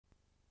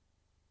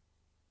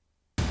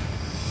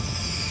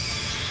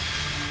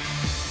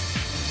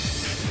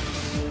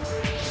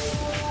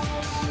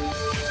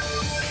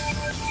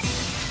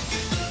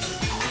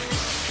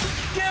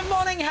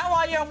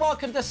you, and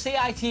welcome to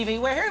CITV.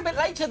 We're here a bit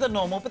later than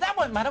normal, but that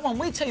won't matter when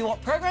we tell you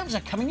what programmes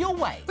are coming your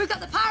way. We've got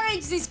the Power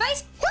Rangers in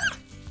space.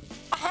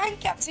 And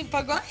Captain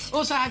Pugwash.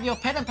 Also have your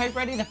pen and paper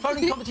ready. The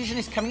phoning competition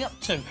is coming up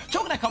too.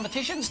 Talking of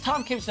competitions,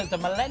 Timekeepers of the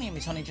Millennium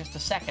is on in just a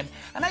second.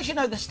 And as you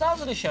know, the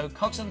stars of the show,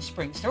 Cogs and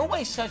Sphinx, they're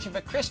always searching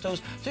for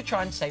crystals to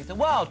try and save the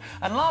world.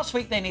 And last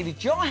week they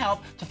needed your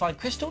help to find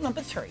crystal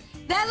number 3.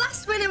 Their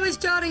last winner was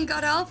Jordan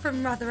Goodall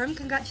from Rotherham.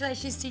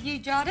 Congratulations to you,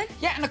 Jordan.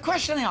 Yeah, and the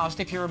question they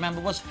asked, if you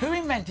remember, was who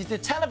invented the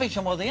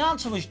television? Well, the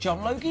answer was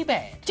John Logie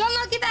Baird. John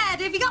Logie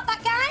Baird, have you got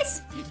that,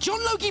 guys?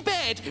 John Logie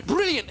Baird,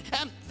 brilliant.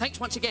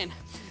 Thanks once again.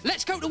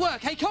 Let's go to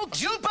work, hey,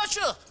 Cogs? You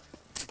betcha!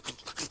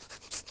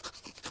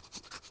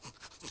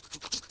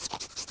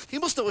 You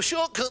must know a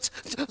shortcut.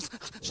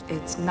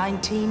 It's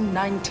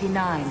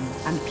 1999,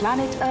 and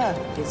planet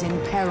Earth is in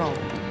peril.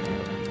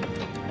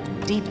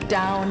 Deep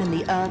down in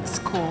the Earth's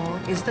core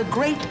is the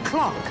Great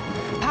Clock,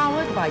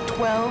 powered by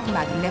 12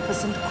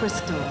 magnificent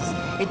crystals.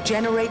 It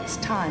generates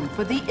time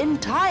for the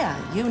entire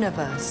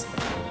universe.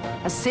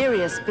 A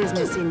serious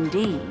business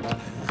indeed.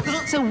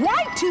 So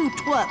why two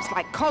twerps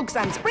like Cogs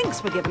and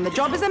Sphinx were given the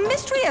job is a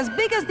mystery as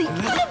big as the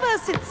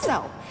universe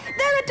itself.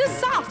 They're a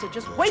disaster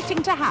just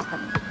waiting to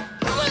happen.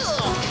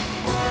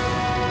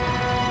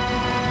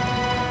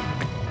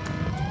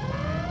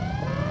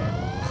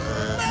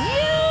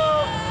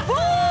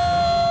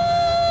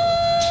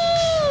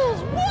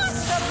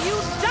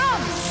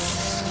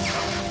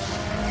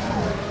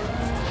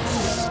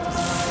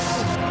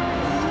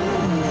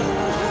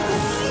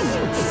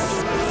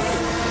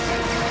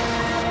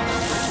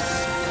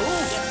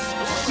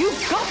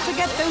 To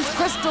get those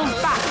crystals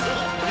back.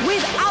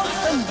 Without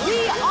them,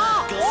 we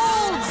are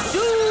all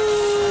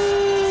doomed.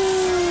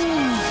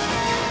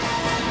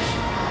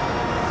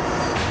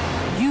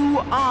 You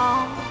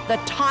are the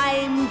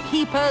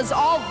Timekeepers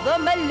of the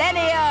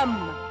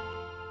Millennium.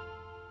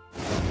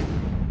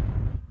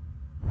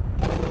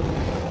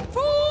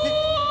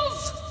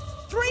 Fools!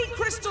 3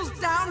 crystals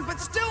down, but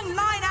still 9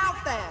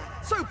 out there.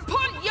 So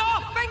put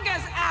your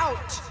fingers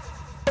out.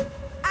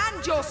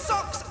 And your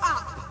socks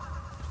up.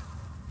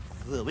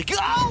 There we go!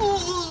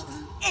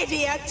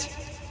 Idiot!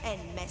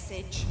 End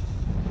message.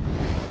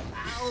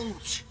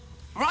 Ouch!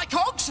 Right,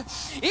 Cogs,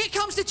 here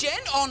comes the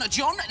gent on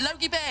John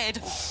Logie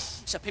Baird.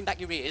 So pin back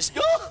your ears.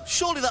 Oh,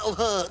 surely that'll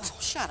hurt. Oh,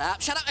 shut up,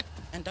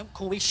 and don't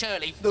call me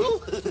Shirley.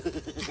 No.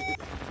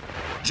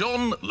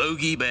 John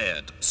Logie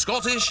Baird,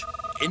 Scottish,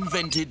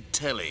 invented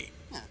telly.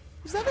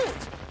 Is that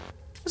it?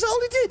 Is that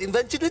all he did?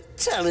 Invented a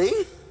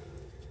telly?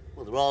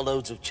 Well, there are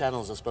loads of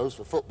channels, I suppose,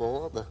 for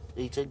football, aren't there?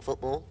 Eating,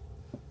 football,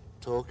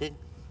 talking.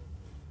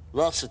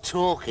 Lots of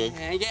talking.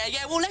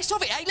 Yeah, well, less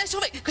of it, eh? Less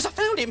of it, because I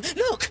found him.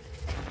 Look!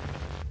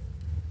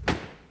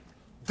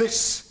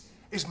 This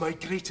is my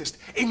greatest,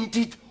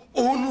 indeed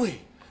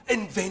only,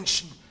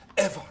 invention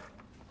ever.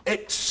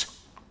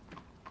 It's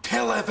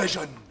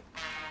television.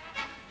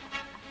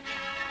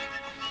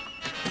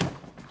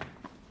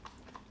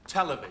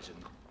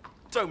 Television?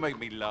 Don't make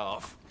me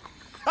laugh.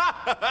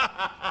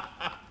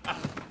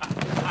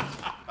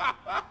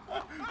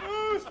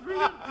 Oh, it's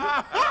brilliant.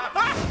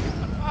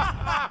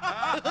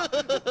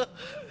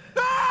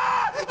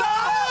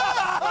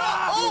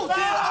 Oh,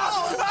 dear!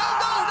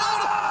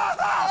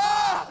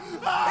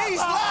 No! He's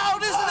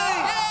loud, isn't he?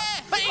 Yeah,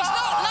 but he's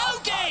not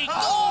Logie!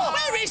 Oh,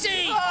 where is he?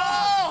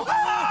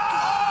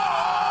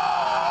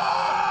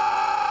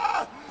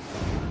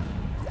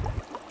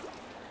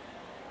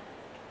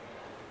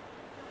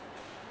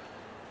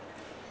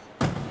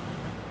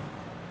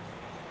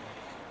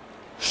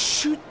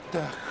 Shoot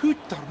the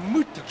hooter,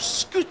 mooter,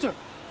 scooter.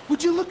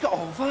 Would you look at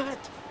all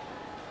that?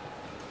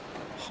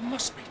 I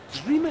must be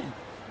dreaming.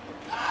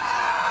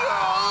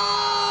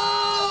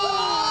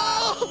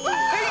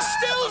 He's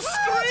still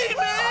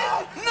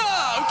screaming! No,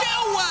 get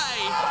away!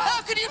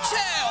 How can you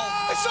tell?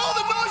 I saw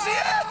the noisy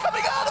air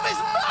coming out of his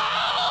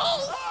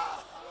mouth!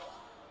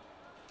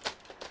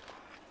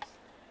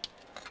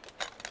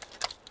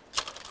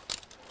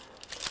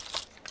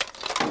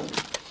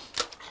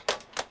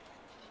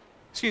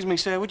 Excuse me,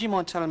 sir, would you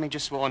mind telling me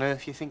just what on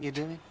earth you think you're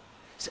doing?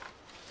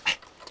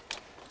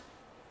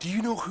 Do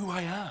you know who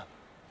I am?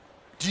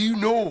 Do you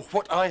know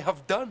what I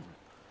have done?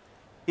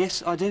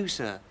 Yes, I do,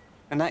 sir.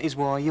 And that is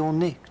why you're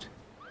nicked.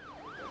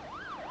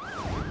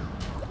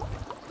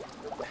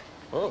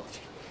 Oh.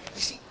 You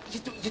see,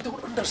 you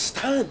don't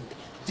understand.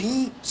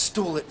 They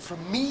stole it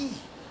from me.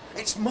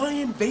 It's my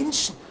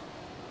invention.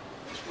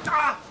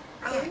 I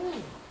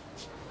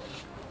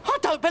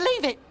don't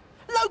believe it!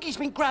 Logie's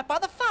been grabbed by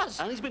the fuzz.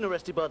 And he's been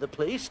arrested by the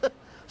police.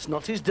 It's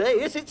not his day,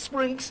 is it,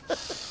 Sphinx?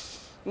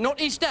 Not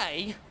his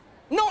day?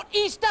 Not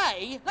his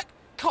day? Look,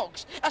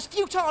 Cogs, as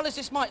futile as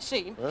this might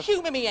seem,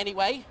 humour me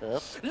anyway.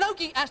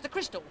 Logie has the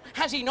crystal,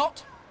 has he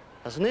not?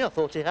 Hasn't he? I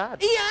thought he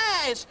had. He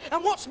has!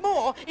 And what's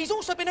more, he's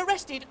also been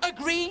arrested.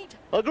 Agreed?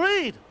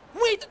 Agreed.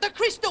 With the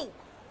crystal!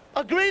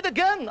 Agreed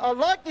again. I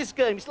like this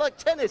game. It's like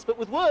tennis, but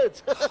with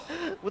words.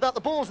 Without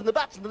the balls and the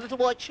bats and the little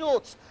white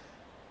shorts.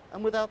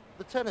 and without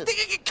the tennis.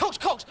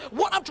 Cogs,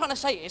 what I'm trying to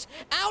say is,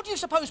 how do you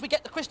suppose we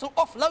get the crystal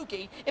off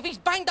Logie if he's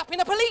banged up in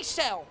a police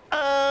cell?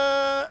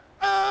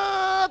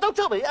 Don't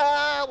tell me.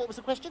 What was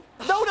the question?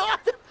 No,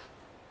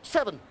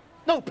 7.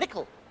 No,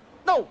 pickle.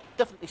 No,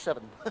 definitely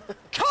 7. Cogs!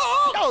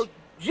 Oh,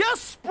 yes,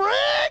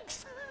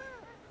 Spriggs!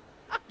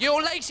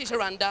 Your laces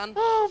are undone.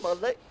 Oh, my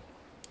leg.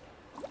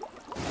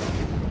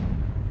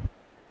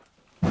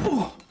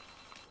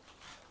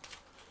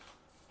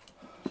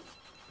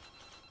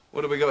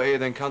 What have we got here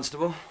then,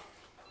 Constable?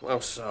 Well,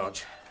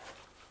 Sarge,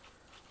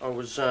 I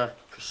was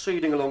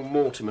proceeding along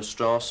Mortimer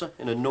Strasse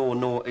in a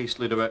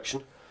north-northeasterly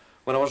direction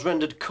when I was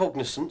rendered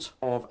cognizant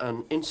of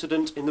an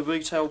incident in the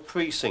retail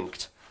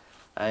precinct.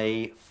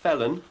 A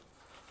felon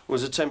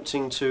was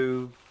attempting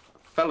to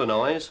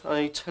felonise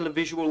a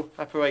televisual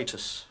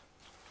apparatus.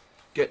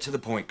 Get to the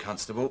point,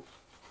 Constable.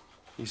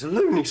 He's a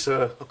loony,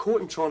 sir. I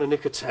caught him trying to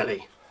nick a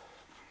telly.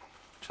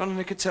 Trying to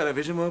nick a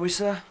television, were we,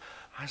 sir?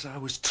 As I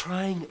was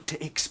trying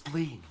to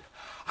explain,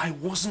 I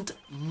wasn't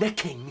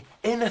nicking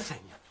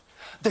anything.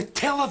 The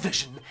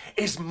television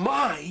is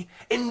my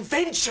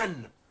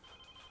invention.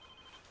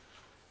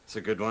 It's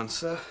a good one,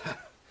 sir.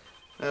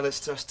 Now let's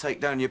just take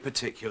down your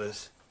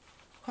particulars.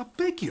 I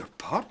beg your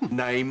pardon?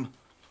 Name?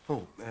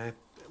 Oh,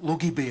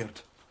 Logie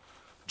Baird.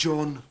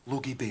 John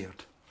Logie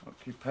Baird.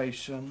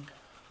 Occupation?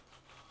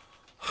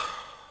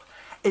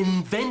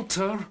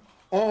 Inventor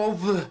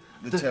of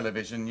the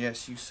television,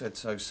 yes, you said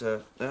so,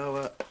 sir.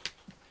 Now,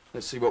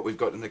 let's see what we've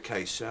got in the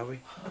case, shall we?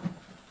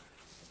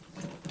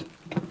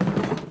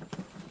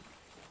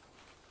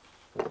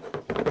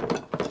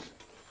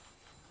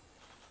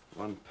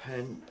 One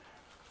pen,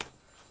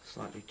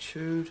 slightly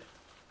chewed.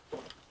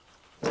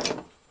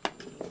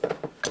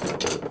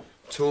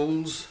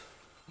 Tools,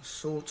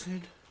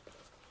 assorted.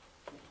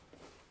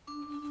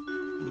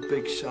 And a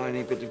big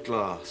shiny bit of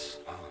glass.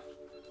 Oh,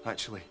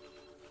 actually,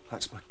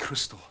 that's my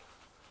crystal.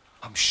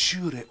 I'm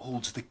sure it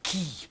holds the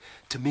key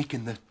to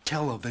making the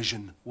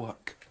television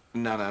work.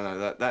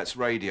 No, that's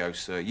radio,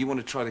 sir. You want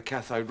to try the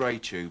cathode ray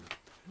tube?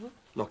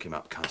 Lock him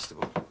up,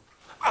 Constable.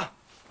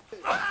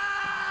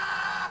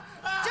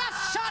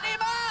 Just shut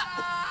him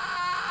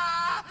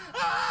up!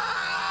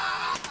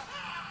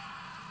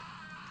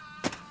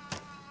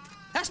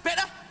 That's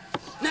better.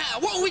 Now,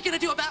 what are we going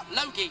to do about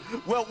Logie?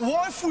 Well,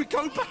 what if we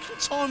go back in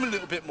time a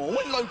little bit more,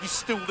 when Logie's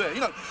still there, you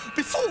know,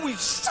 before we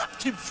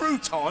sucked him through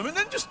time and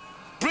then just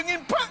bring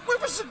him back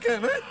with us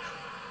again, eh?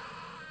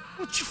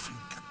 What do you think?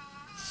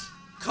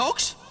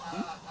 Cogs?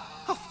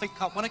 I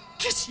think I want to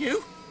kiss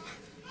you.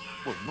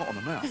 Well, not on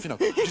the mouth, you know.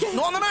 Just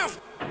not on the mouth!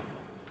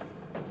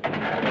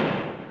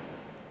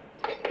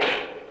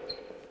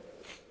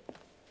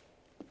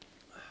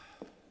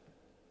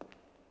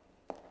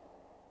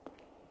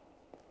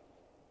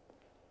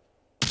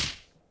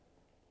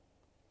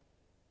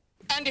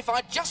 And if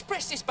I just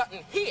press this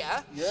button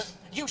here,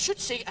 you should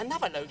see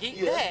another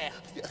Logie there.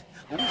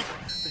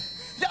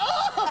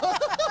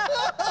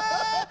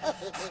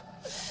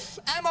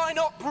 Am I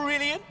not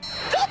brilliant?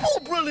 Double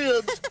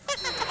brilliant!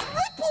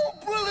 Triple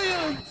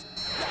brilliant!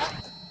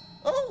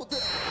 Oh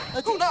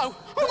no,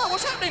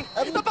 what's happening?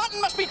 The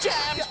button must be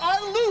jammed.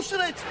 I'll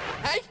loosen it!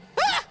 Hey?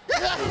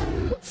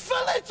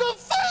 Fillet of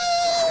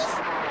fools!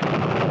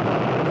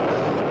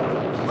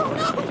 Oh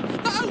no,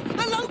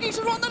 the Logies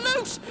are on the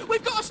loose.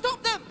 We've got to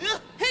stop them.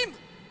 Him,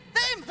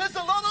 them. There's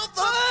a lot of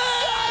them!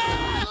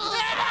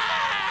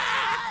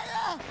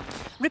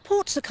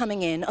 Reports are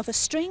coming in of a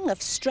string of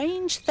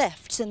strange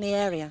thefts in the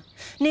area.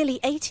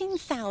 Nearly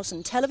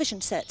 18,000 television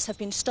sets have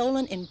been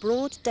stolen in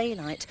broad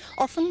daylight,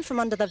 often from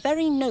under the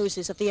very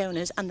noses of the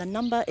owners, and the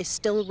number is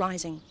still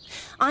rising.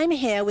 I'm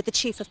here with the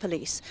Chief of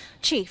Police.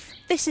 Chief,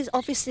 this is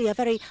obviously a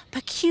very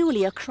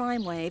peculiar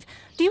crime wave.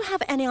 Do you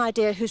have any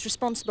idea who's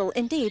responsible?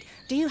 Indeed,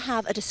 do you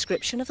have a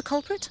description of the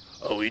culprit?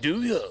 Oh, we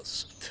do,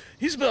 yes.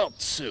 He's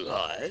about so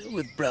high,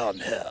 with brown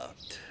hair.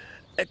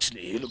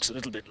 Actually, he looks a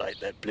little bit like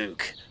that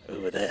bloke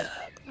over there.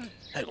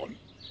 Hang on.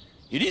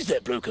 It is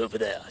that bloke over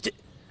there.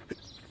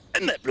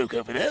 And that bloke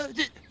over there.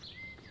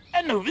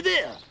 And over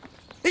there.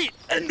 Hey,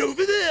 and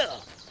over there.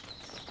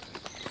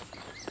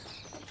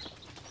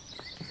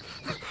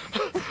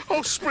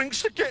 Oh,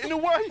 Sprinks are getting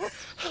away.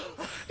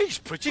 He's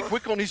pretty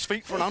quick on his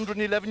feet for an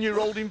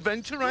 111-year-old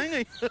inventor, ain't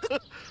he?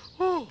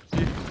 Oh,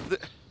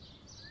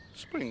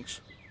 Sprinks,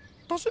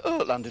 does it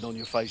hurt landing on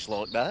your face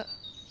like that?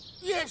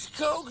 Yes,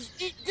 Cogs,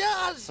 it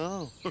does!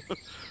 Oh.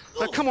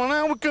 Now, come on,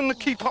 how are we going to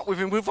keep up with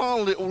him with our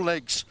little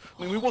legs?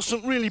 I mean, we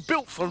wasn't really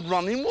built for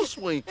running, was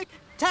we?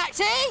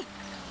 Taxi!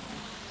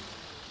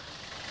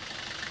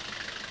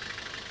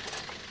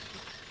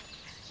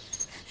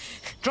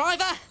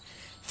 Driver,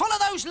 follow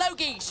those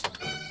Logies.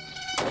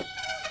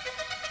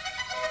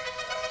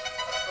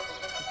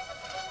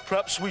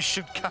 Perhaps we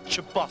should catch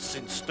a bus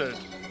instead.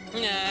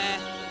 Nah,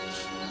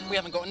 we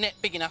haven't got a net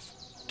big enough.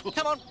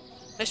 Come on,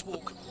 let's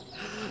walk.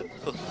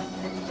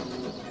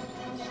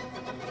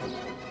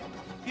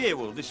 Yeah,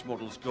 well, this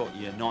model's got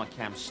your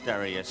NICAM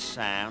stereo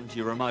sound,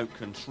 your remote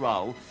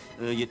control,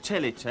 your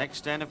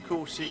teletext, and of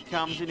course it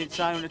comes in its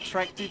own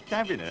attractive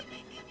cabinet.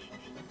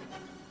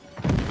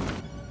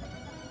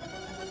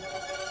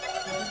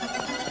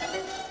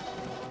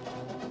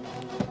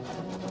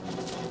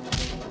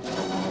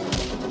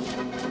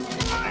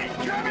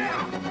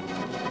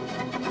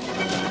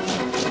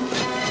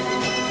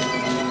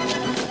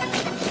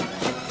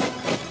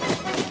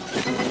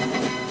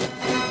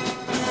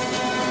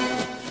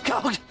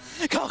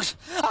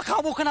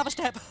 another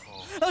step.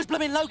 Those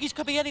blooming Logies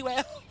could be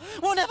anywhere.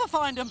 We'll never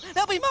find them.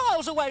 They'll be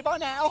miles away by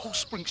now. Oh,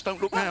 Sprinks,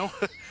 don't look now.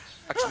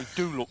 Actually,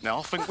 do look now.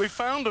 I think we've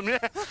found them,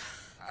 yeah.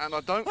 And I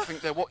don't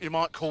think they're what you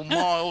might call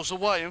miles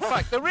away. In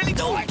fact, they're really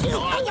close.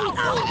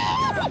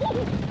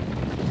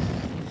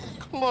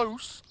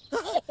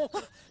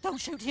 Don't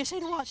shoot till you see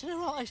the whites of their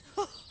eyes.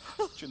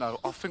 Do you know,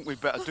 I think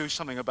we'd better do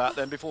something about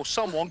them before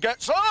someone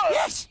gets hurt.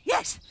 Yes,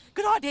 yes,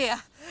 good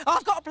idea.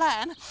 I've got a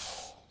plan.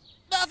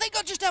 I think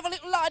I'll just have a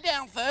little lie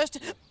down first.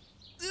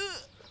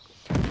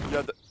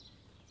 Yeah,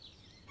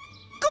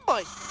 Good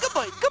boy, good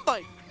boy, good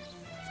boy.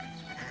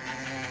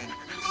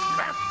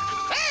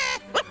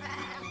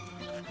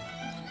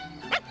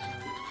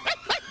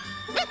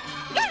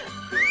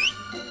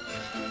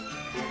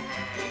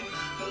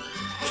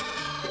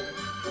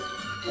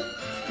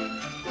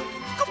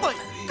 Good boy,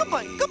 good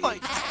boy, good boy.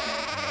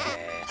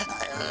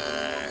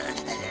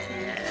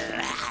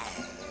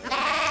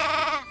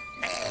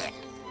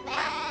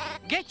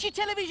 Get your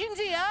televisions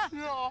here.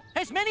 Yeah.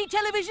 As many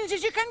televisions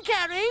as you can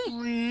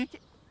carry.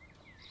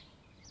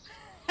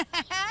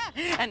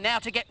 And now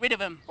to get rid of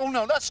them. Oh,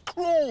 no, that's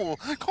cruel.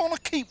 Can't I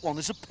keep one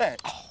as a pet?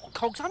 Oh,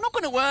 Cogs, I'm not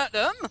going to hurt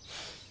them.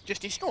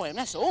 Just destroy them,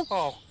 that's all.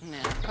 Oh,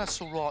 now,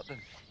 that's all right,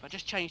 then. if I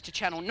just change to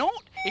channel 0,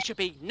 it should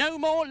be no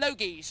more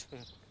Logies.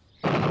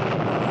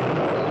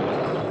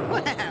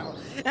 Well,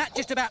 that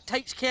just about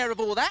takes care of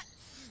all that.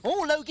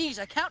 All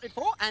Logies accounted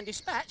for and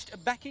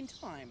dispatched back in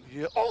time.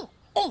 Yeah. Oh,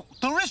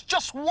 there is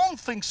just one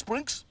thing,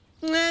 Sprinks.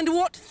 And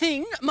what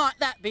thing might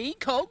that be,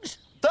 Cogs?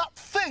 That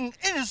thing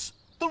is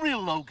the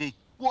real Logie.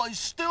 Why, he's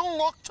still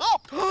locked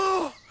up.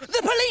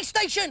 The police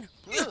station!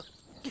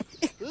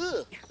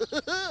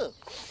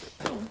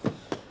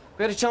 We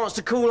had a chance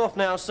to cool off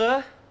now,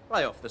 sir.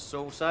 Lay off the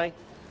sauce, eh?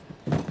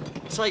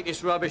 Take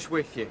this rubbish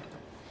with you.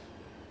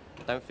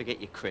 Don't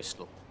forget your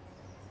crystal.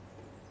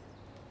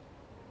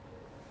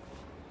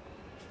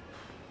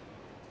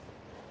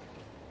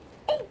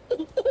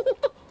 The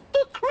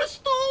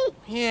crystal!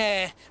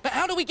 Yeah, but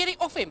how do we get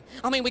it off him?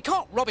 I mean, we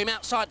can't rob him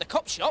outside the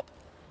cop shop.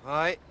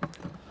 Aye.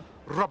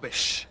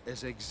 Rubbish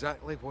is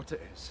exactly what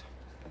it is.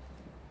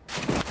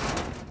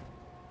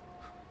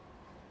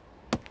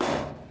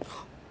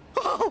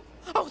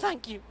 Oh,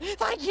 thank you,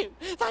 thank you,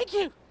 thank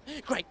you.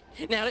 Great,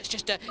 now let's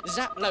just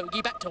zap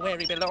Logie back to where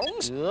he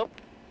belongs. Yep.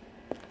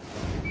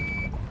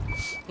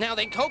 Now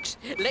then, Cogs,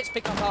 let's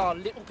pick up our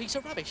little piece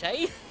of rubbish,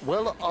 eh?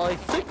 Well, I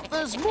think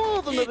there's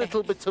more than a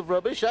little bit of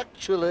rubbish,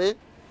 actually.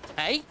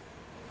 Eh?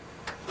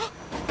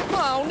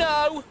 Oh,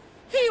 no!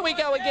 Here we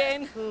go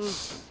again.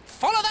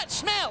 Follow that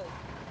smell!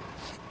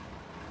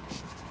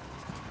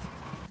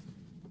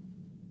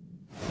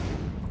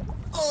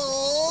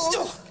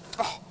 Oh!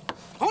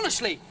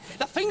 Honestly,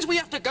 the things we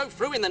have to go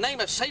through in the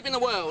name of saving the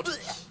world.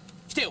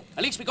 Still,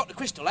 at least we got the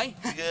crystal, eh?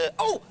 Yeah.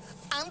 Oh,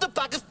 and a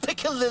bag of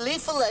piccalilli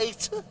for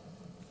later.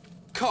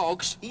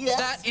 Cogs, yes.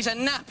 That is a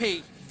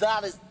nappy.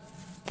 That is...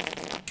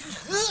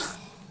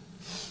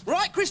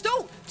 Right,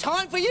 Crystal,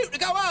 time for you to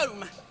go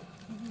home.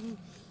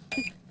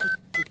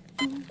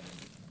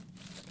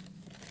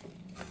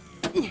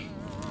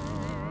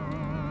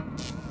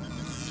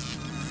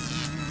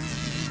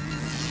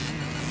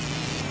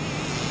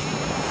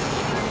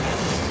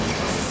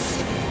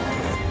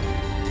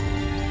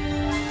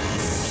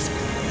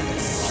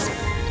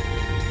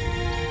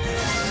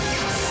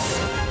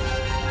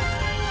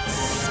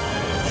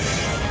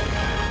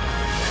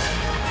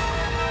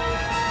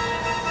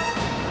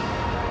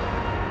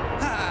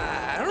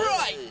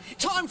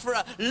 For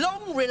a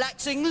long,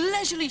 relaxing,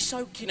 leisurely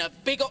soak in a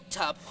big hot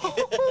tub.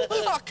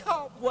 I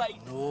can't wait.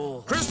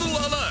 No. Crystal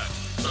alert!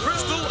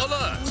 Crystal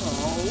alert!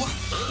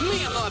 Oh,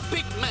 me and my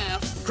big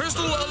mouth.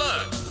 Crystal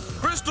alert!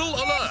 Crystal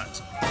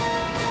alert!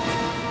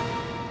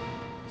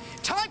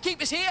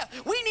 Timekeepers here.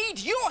 We need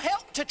your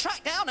help to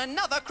track down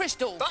another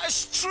crystal. That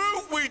is true,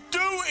 we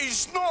do.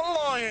 He's not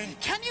lying.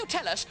 Can you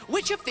tell us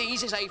which of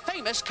these is a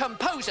famous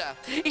composer?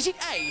 Is it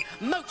A,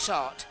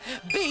 Mozart,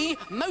 B,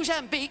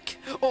 Mozambique,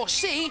 or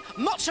C,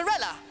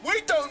 mozzarella?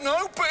 We don't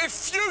know, but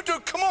if you do,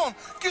 come on,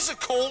 give us a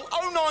call,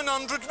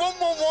 0900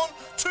 111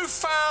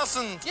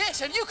 2000.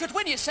 Yes, and you could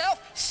win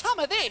yourself some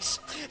of this.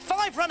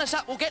 5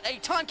 runners-up will get a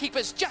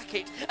Timekeepers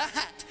jacket, a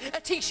hat, a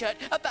T-shirt,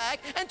 a bag,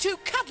 and 2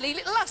 cuddly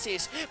little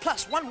lasses.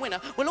 Plus, 1 winner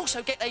will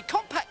also get a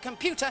compact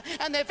computer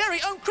and their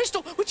very own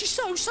crystal, which is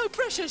so, so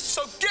precious.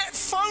 So get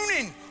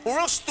phoning, or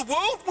else the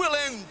world will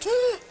end.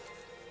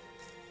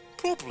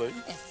 Probably.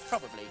 Yeah,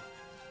 probably.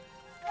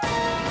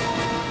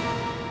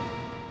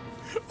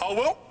 Oh,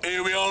 well,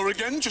 here we are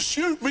again, just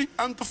you, me,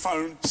 and the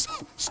phone.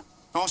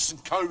 Nice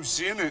and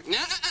cosy, isn't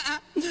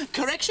it?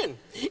 Correction.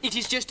 It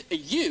is just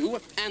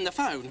you and the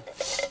phone.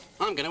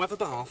 I'm going to have a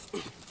bath.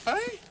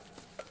 Hey?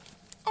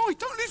 Oh,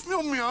 don't leave me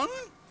on my own.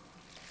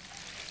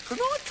 Can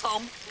I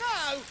come?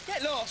 No,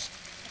 get lost.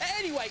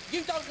 Anyway,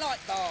 you don't like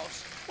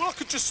baths. Well, I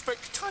could just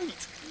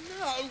spectate.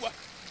 No.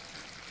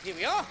 Here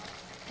we are.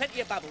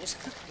 Plenty of bubbles.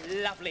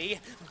 Lovely.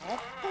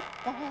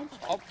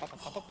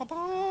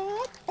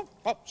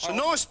 It's a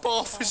nice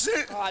bath, is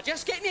it?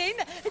 Just getting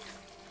in.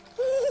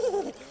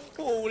 Ooh,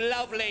 oh,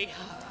 lovely.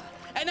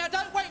 And now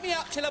don't wake me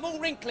up till I'm all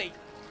wrinkly.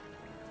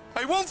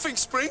 Hey, one thing,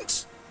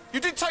 Sprinks. You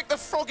did take the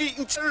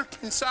frog-eating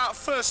terrapins out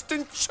first,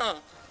 didn't you?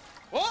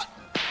 What?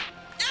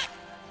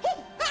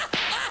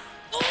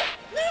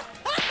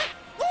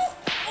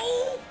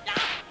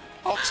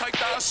 I'll take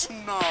that as a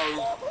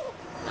no.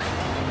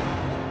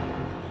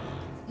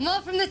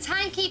 More from the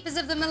Timekeepers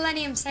of the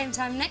Millennium, same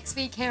time next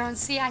week here on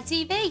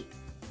CITV.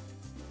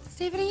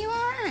 Stephen, are you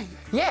all right?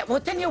 Yeah, well,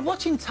 then you're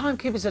watching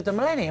Timekeepers of the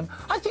Millennium.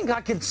 I think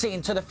I can see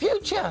into the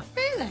future.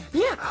 Really?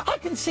 Yeah, I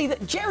can see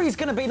that Jerry's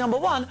going to be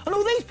 #1 and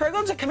all these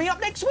programmes are coming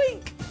up next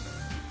week.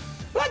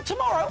 Like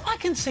tomorrow, I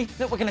can see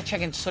that we're going to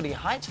check into Sunny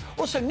Heights.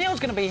 Also, Neil's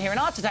going to be here in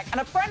Art Attack,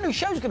 and a brand new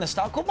show's going to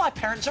start called My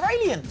Parents Are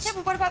Aliens. Yeah,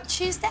 but what about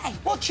Tuesday?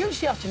 Well,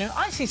 Tuesday afternoon,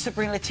 I see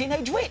Sabrina the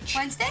Teenage Witch.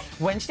 Wednesday?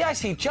 Wednesday, I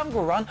see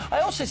Jungle Run. I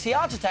also see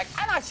Art Attack,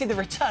 and I see the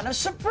return of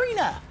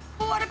Sabrina.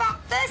 Well, what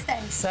about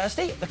Thursdays?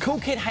 Thursday, the cool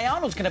kid Hey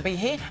Arnold's going to be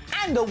here,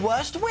 and the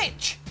worst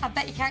witch. I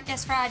bet you can't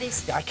guess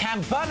Fridays. I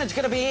can. Bernard's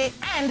going to be here,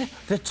 and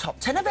the top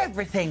 10 of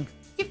everything.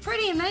 You're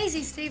pretty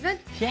amazing, Stephen.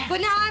 Yeah. But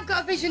now I've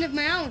got a vision of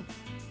my own.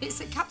 It's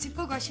that Captain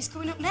Bugger, she's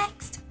coming up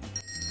next.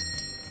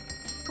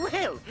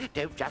 Well,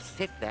 don't just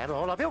sit there,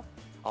 all of you.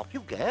 Off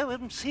you go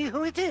and see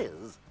who it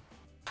is.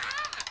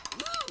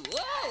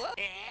 Whoa.